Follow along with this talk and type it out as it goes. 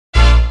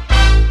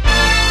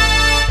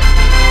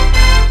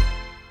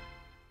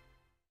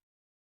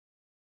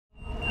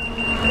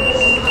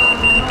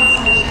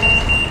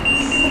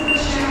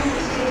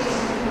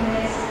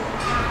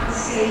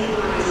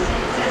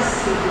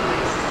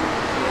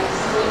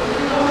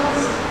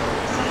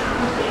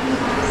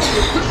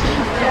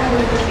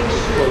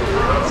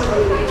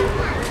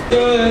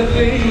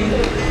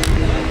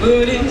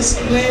But it's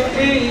clear,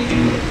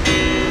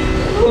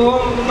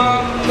 oh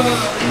mama,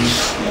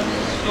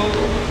 so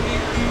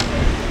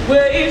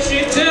way she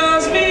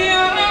tells me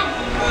I'm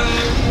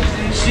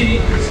and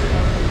she's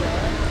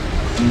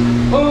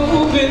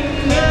open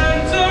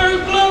and her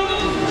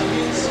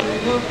clothes,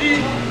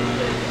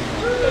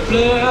 the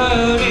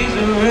blood is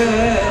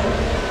red,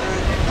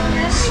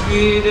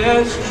 sweet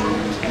as true.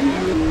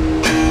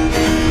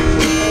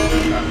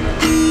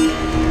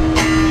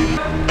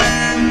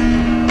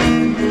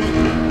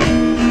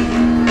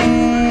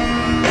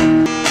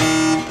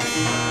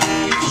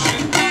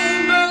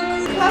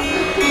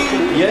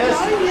 Yes?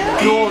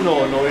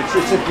 No, it's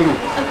a group.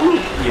 A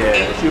group?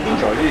 Yes, you can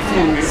join it.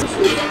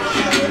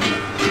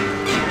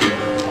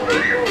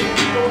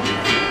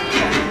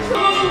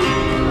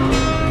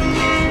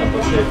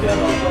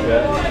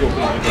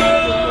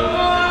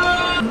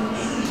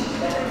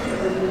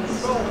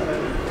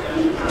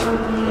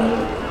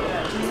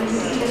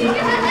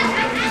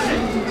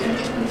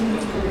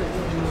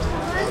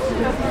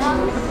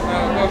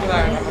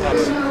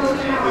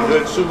 We've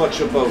heard so much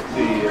about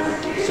the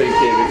St.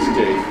 David's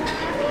Day.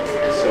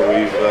 So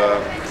we've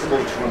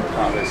boat from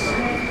Paris.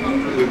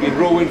 We've been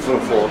rowing for a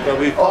fortnight.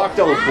 We've parked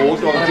our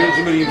boat on James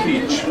Marine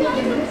Beach.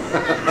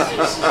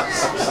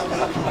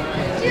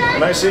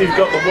 And I see you've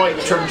got the white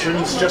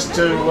truncheons just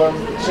to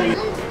see.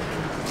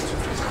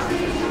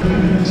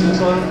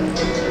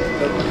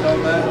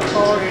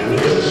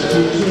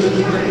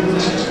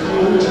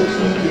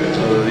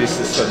 Oh, at least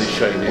the sun is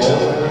shining.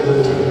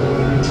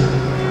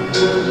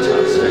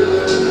 Fantastic.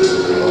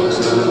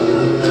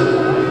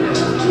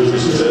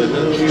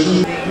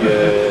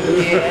 Yeah.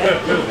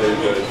 Very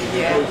good.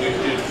 Yeah.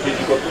 Did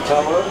you got the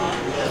tower?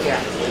 Yeah.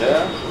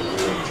 Yeah?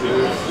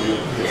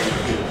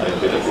 I've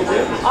been up with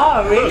it. Oh,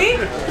 really?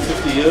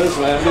 50 years,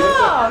 man. Oh,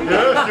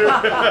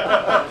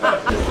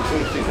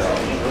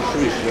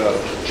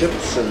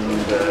 Chips and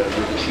the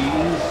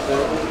cheese,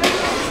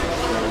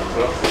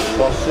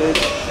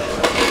 sausage.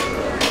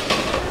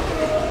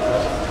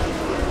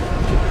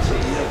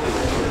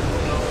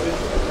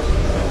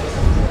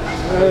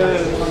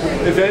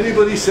 If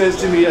anybody says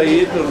to me I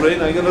ate the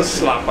rain, I'm going to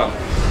slap him.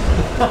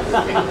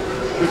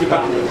 With your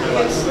back. With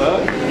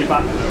your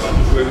back.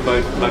 With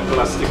my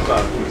plastic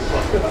bag.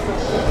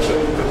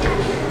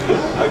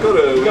 I got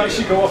a... You guys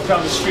should go off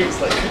down the streets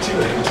like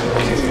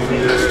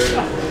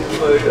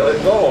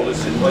not all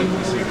this is like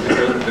we see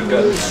the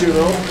guns, you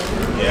know?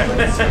 Yeah.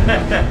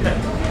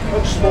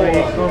 Much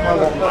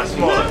smaller.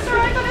 Smaller.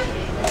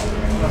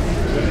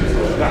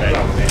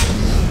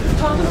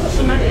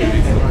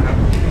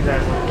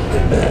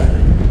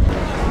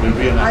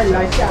 I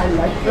like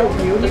your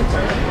beauty. Yeah,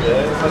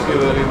 thank you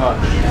very much.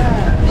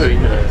 Yeah. Very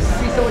nice.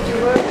 We thought you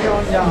were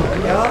John Young,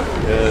 Yeah.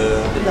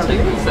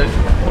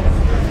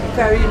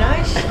 Very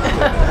nice.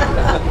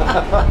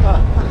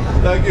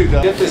 Thank you,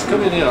 guys. Get this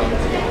coming here.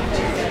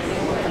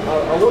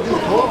 What do you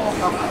call?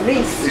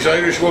 Reese. He's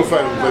Irish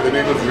Wolfhound by the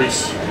name of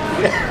Reese.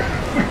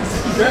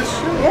 Yes?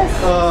 Yes.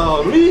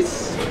 Oh,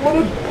 Reese. What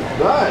a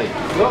guy.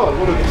 God,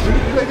 what a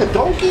treat. Like a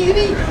donkey, isn't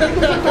he?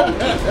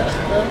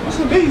 That's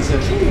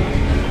amazing.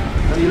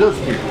 And he loves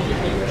people.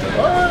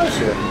 Oh,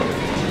 shit.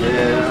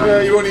 Yeah.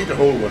 Yeah, you won't eat the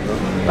whole one, though.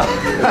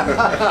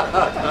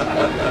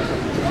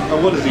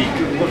 And what does he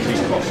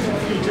cost?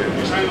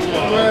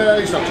 Well,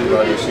 he's not too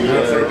bad, you see.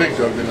 Yeah. For a big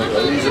dog,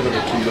 he's about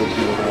a kilo and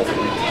a half a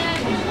week.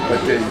 A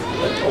day.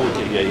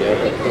 Okay,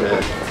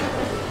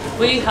 yeah.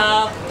 We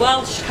have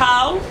Welsh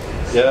cow,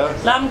 Yeah?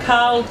 lamb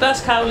cow,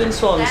 best cow in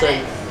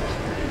Swansea.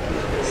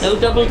 No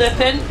double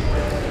dipping.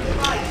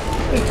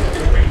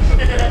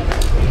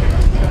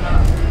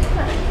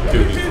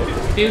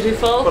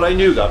 Beautiful. But I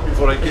knew that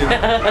before I came.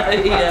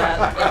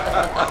 Yeah.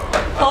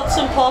 Pots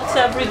and pots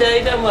every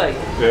day, don't we?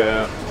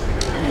 Yeah.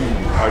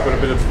 I've got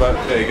a bit of that.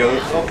 There you go.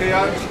 Okay,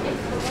 Ange.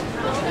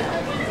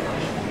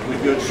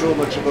 We've heard so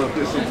much about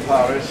this in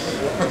Paris,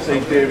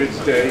 St. David's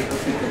Day.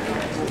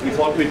 We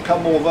thought we'd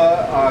come over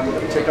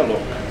and take a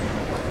look.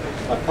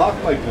 I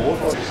parked my boat.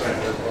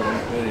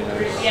 Very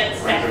nice.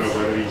 Yes,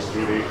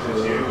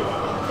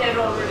 they're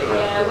already,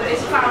 yeah, but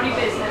it's family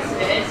business,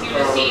 it is.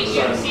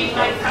 You've seen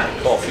my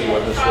Coffee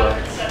one as well.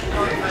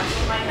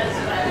 My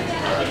husband,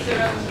 it's their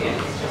own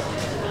gift.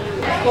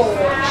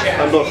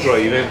 I'm not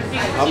driving.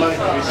 Am I?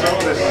 We saw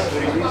this.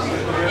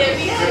 Yeah,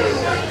 we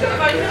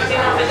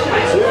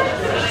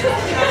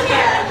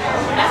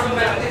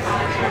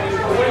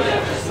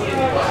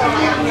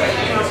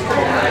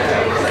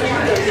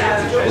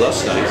Well,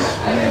 that's nice.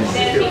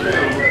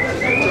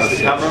 Does the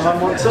cameraman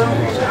want some?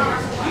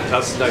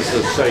 That's nice,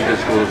 those side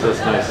goes, that's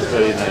nice, it's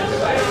very nice.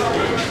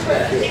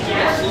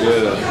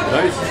 Yeah,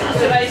 nice.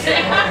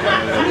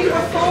 We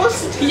were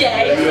forced.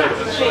 Yeah,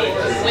 exactly.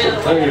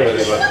 Thank you very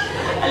much.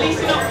 At least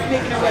we're not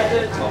making a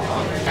weather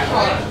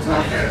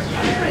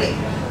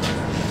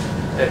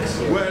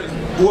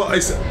Well,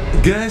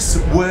 guess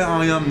where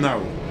I am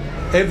now?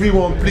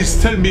 Everyone, please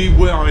tell me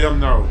where I am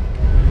now.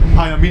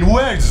 I am in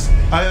Wales.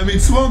 I am in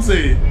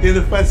Swansea, in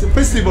the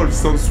festival,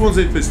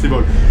 Swansea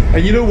Festival.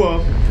 And you know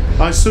what?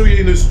 I saw you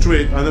in the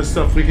street and I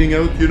started freaking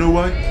out. You know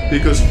why?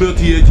 Because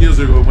 38 years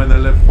ago when I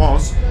left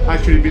France,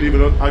 actually believe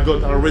it or not, I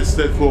got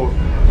arrested for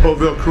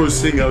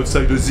overcrossing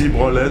outside the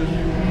zebra lane.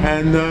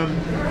 And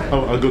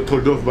I got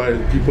told off by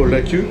people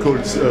like you,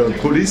 called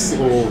police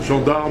or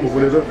gendarmes or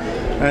whatever.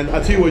 And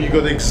I tell you what, you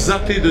got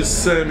exactly the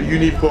same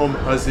uniform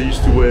as they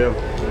used to wear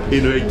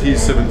in the 80s,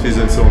 70s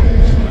and so on.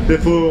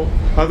 Therefore,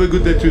 have a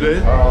good day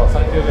today. Oh,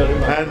 thank you very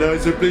much. And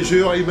it's a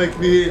pleasure. You make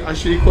me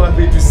actually quite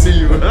happy to see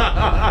you.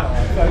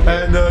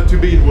 And to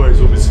be in Wales,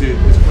 obviously.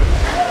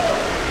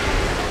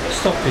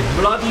 Stop it.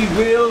 Bloody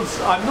Wales,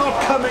 I'm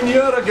not coming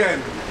here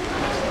again.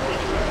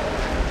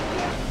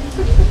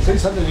 Say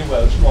something in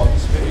Welsh, come on,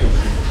 it's video.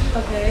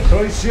 Okay.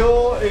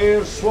 Croesio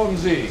i'r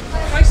Swansea.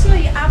 Croeso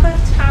i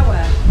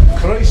Abertawe.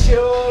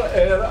 Croesio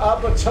i'r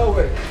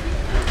Abertawe.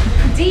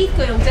 Dydd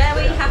Gwyl,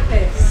 Dewi,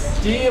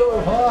 hapus.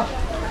 Deal, ha?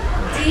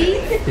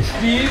 Dydd,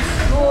 Dydd,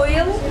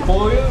 Gwyl,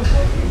 Boyle,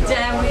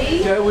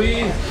 Dewi, Dewi,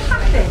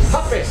 hapus.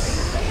 Hapus.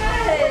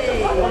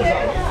 Hey.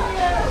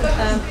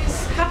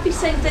 Happy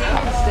St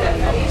David's Day.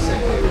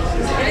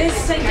 It is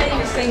St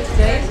David's Day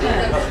today, isn't it?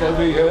 That's why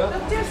we're here.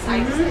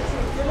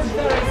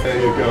 There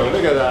you go,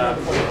 look at that.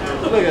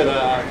 Look at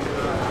that.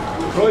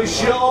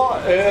 Croesio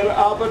i'r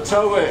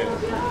Abertawe.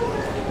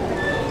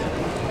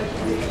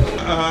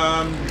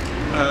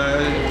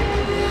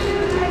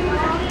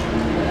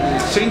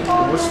 Saint,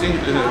 what's the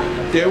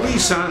Dewi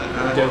San?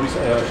 Dewi, she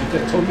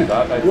just told me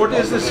that. What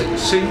is this?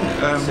 Saint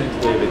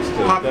St David's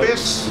Day.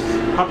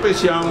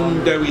 Hapus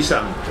Young Dewi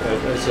San.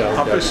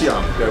 Hapus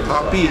Young.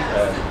 Happy.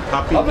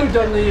 Have you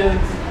done the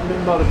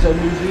Maritime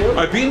Museum?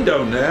 I've been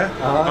down there,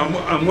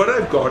 and what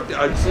I've got, Do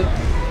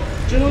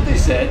you know what they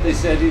said? They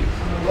said it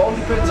all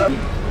depends on.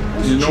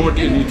 you know what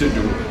you need to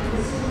do.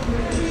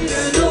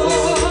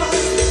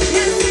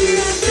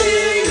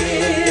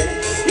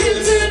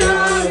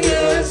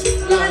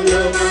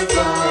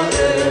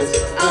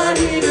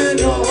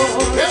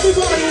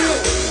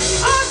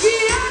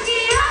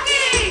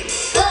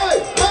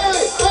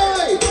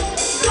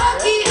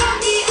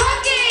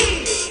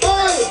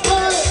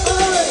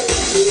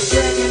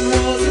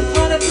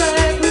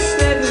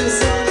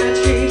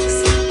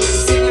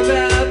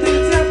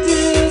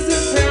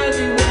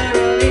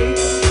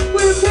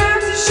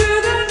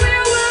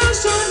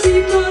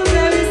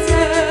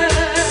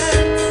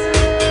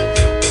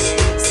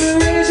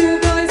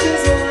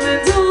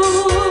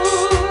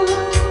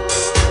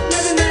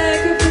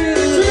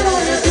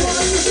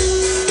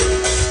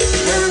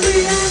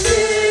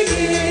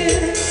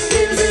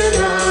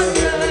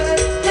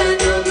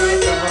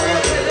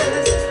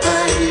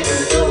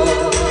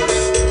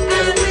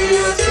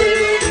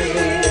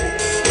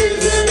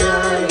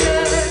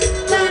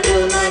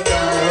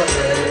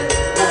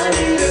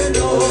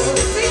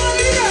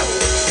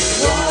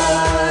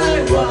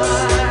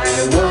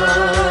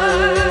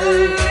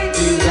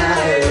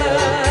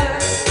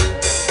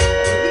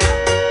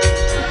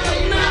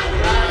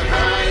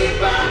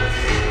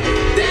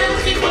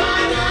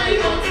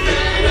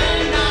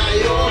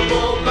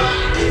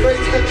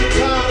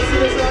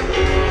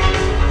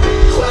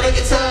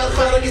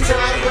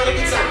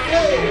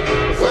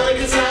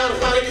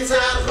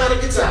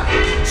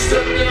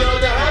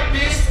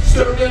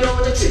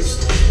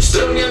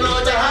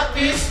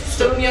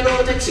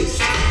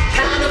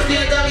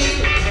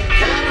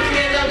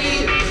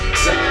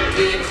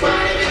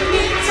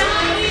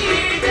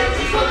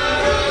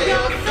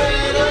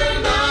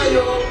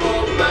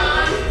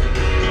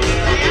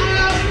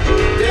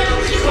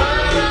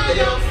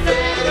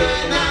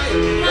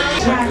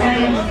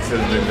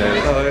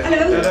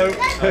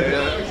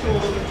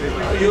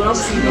 You're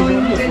absolutely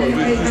wonderful.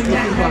 We're just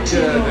looking back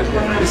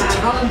there's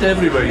talent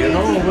everywhere, you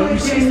know. When we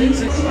see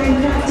things,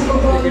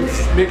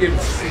 make him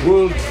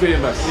world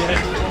famous.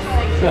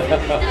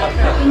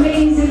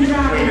 Amazing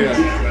driving.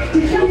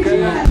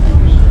 Okay.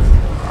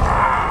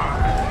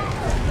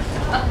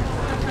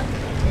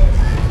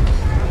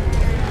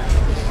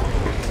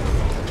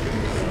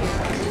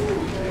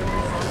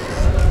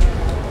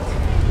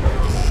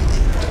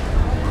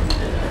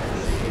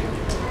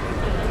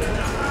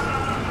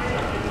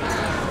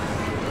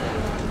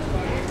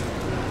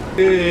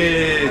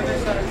 Hey.